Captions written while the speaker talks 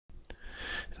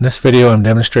In this video, I'm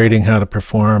demonstrating how to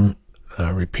perform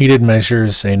repeated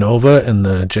measures Anova in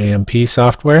the JMP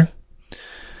software.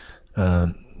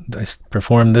 I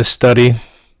performed this study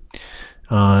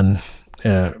on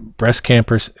breast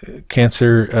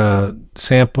cancer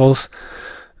samples.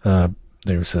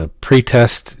 There's a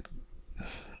pre-test,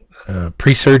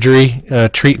 pre-surgery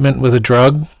treatment with a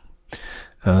drug.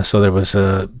 So there was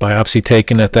a biopsy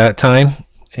taken at that time,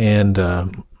 and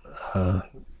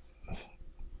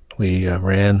we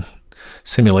ran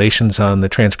simulations on the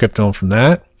transcriptome from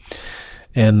that.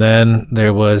 And then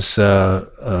there was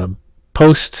a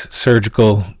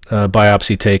post-surgical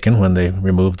biopsy taken when they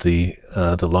removed the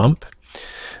lump.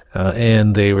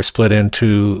 And they were split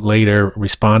into later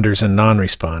responders and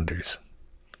non-responders.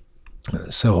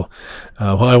 So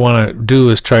what I want to do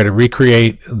is try to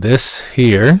recreate this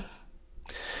here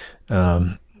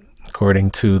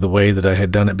according to the way that I had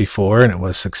done it before, and it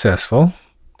was successful,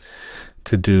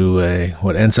 to do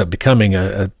what ends up becoming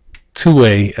a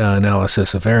two-way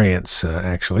analysis of variance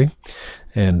actually.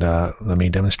 And let me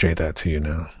demonstrate that to you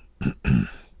now.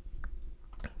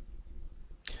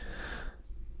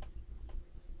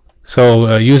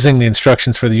 So using the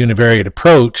instructions for the univariate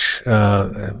approach,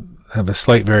 have a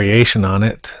slight variation on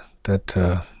it that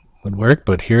would work,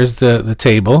 but here's the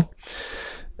table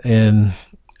in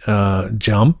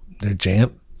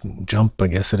JMP, I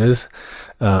guess it is.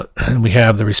 We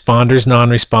have the responders,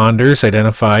 non-responders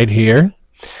identified here,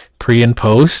 pre and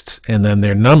post, and then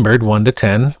they're numbered 1 to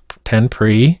 10, 10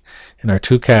 pre in our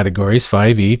two categories,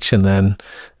 5 each, and then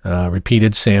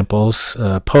repeated samples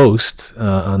post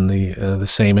on the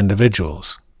same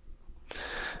individuals.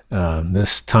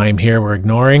 This time here we're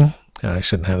ignoring. I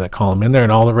shouldn't have that column in there,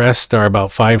 and all the rest are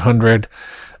about 500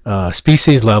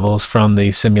 species levels from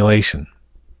the simulation.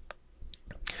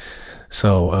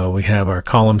 So we have our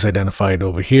columns identified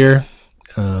over here,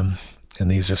 and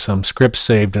these are some scripts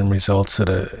saved and results that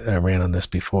I ran on this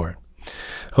before.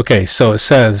 Okay, so it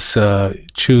says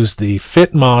choose the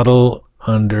fit model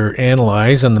under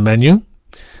Analyze on the menu.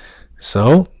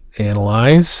 So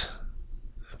Analyze,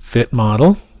 Fit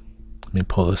Model. Let me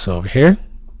pull this over here.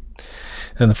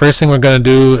 And the first thing we're going to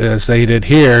do, as they did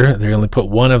here, they only put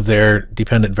one of their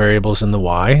dependent variables in the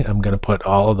Y. I'm going to put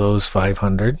all of those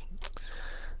 500.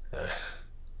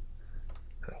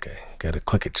 Okay, got to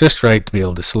click it just right to be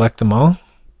able to select them all.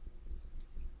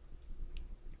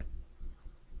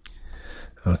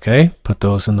 Okay, put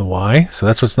those in the Y. So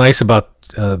that's what's nice about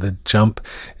the JMP,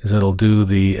 is it'll do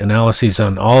the analyses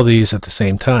on all these at the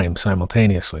same time,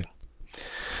 simultaneously.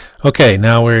 Okay,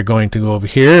 now we're going to go over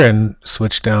here and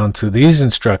switch down to these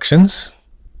instructions.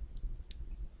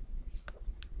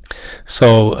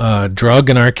 So drug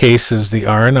in our case is the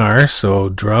R&R, so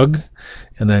drug,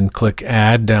 and then click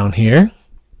Add down here.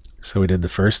 So we did the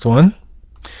first one.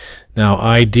 Now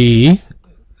ID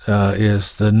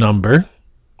is the number,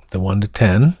 the 1 to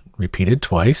 10, repeated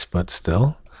twice, but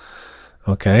still.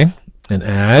 Okay, and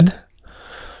add,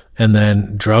 and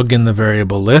then drug in the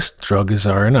variable list, drug is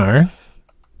R&R,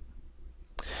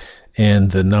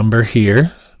 and the number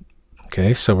here.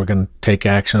 Okay, so we're going to take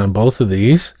action on both of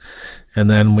these, and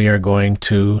then we are going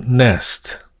to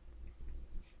nest.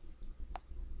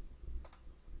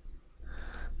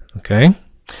 Okay,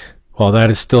 while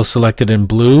that is still selected in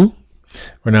blue,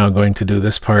 we're now going to do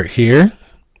this part here,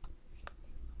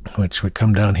 which would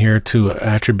come down here to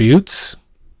attributes,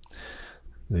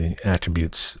 the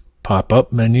attributes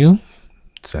pop-up menu.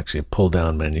 It's actually a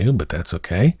pull-down menu, but that's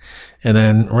okay. And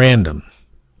then random.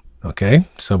 Okay,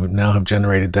 so we now have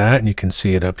generated that, and you can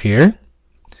see it up here.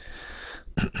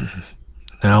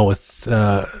 Now with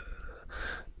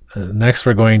next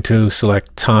we're going to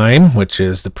select time, which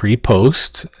is the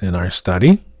pre-post in our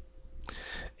study,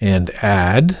 and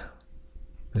add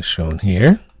is shown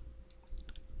here.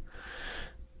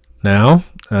 Now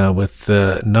with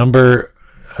the number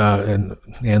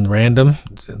and random,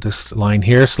 this line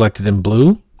here selected in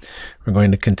blue, we're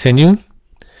going to continue,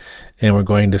 and we're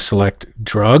going to select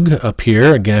drug up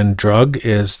here. Again, drug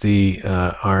is the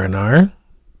R&R,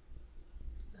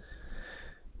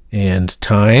 and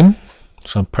time,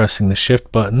 so I'm pressing the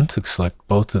shift button to select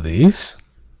both of these,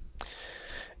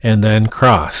 and then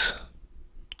cross.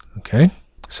 Okay,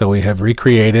 so we have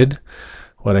recreated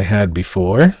what I had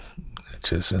before,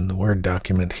 which is in the Word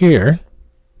document here,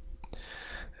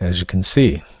 as you can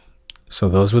see. So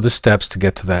those were the steps to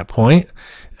get to that point,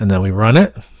 and then we run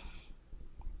it.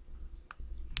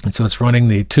 And so it's running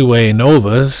the two-way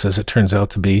Anovas, as it turns out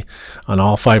to be, on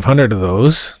all 500 of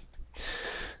those,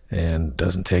 and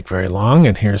doesn't take very long.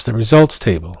 And here's the results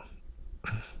table.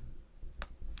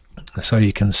 So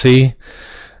you can see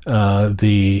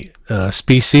the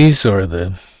species, or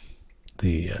the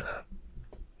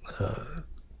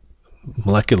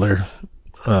molecular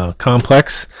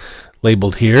complex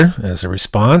labeled here as a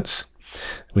response.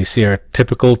 We see our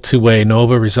typical two-way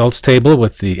ANOVA results table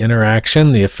with the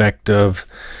interaction, the effect of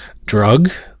drug,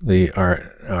 the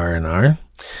R&R,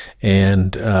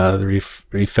 and the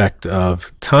effect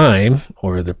of time,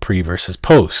 or the pre versus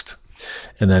post.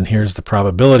 And then here's the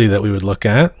probability that we would look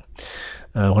at.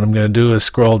 What I'm going to do is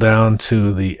scroll down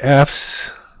to the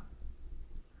F's,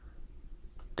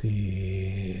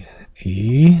 D,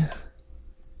 E.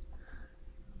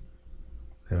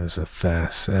 There's a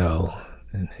fast L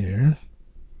in here.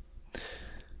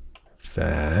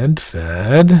 Fad,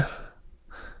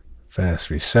 fast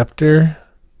receptor.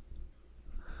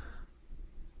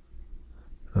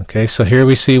 Okay, so here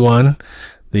we see one.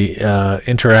 The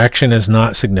interaction is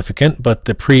not significant, but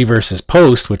the pre versus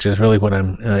post, which is really what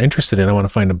I'm interested in, I want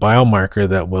to find a biomarker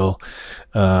that will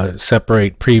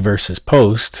separate pre versus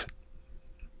post.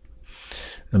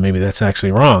 And maybe that's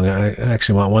actually wrong. I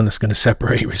actually want one that's going to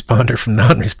separate responder from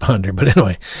non-responder. But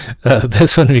anyway,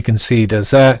 this one we can see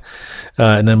does that.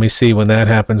 And then we see when that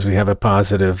happens, we have a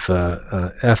positive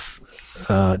F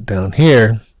down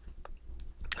here,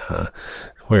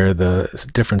 where the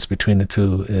difference between the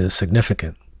two is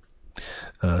significant.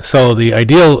 So the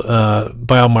ideal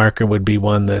biomarker would be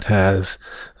one that has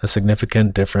a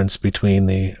significant difference between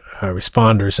the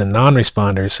responders and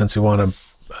non-responders, since we want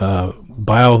a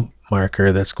biomarker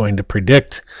that's going to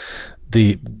predict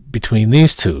the between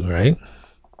these two, right?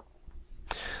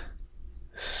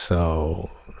 So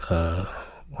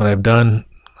what I've done,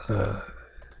 you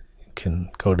can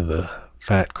go to the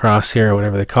fat cross here, or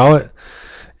whatever they call it,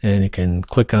 and you can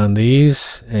click on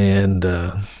these and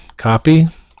copy,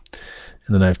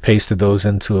 and then I've pasted those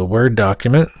into a Word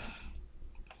document.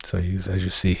 So as you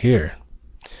see here.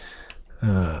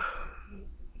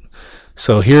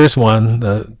 So here's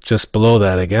one just below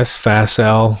that, I guess.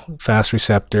 FASL, fast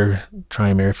receptor,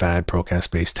 trimer fad,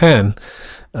 procaspase 10.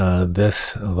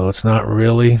 This, although it's not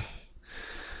really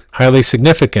highly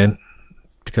significant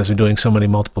because we're doing so many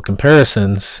multiple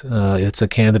comparisons, it's a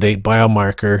candidate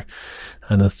biomarker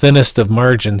on the thinnest of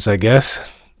margins, I guess.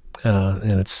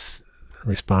 And it's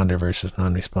responder versus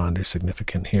non-responder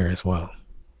significant here as well.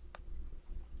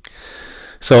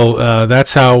 So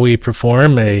that's how we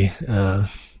perform a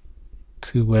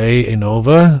two-way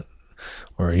ANOVA,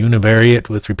 or a univariate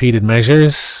with repeated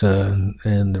measures,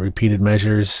 and the repeated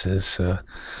measures is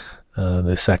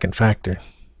the second factor.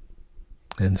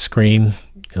 And the screen,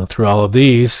 through all of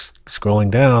these,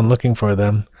 scrolling down, looking for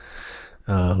them,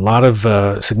 a lot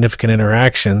of significant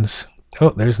interactions. Oh,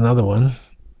 there's another one.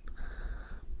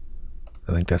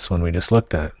 I think that's one we just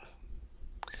looked at.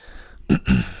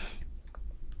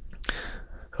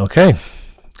 Okay.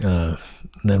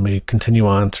 Then we continue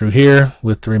on through here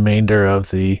with the remainder of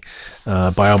the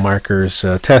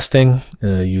biomarkers testing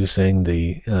using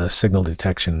the signal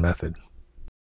detection method.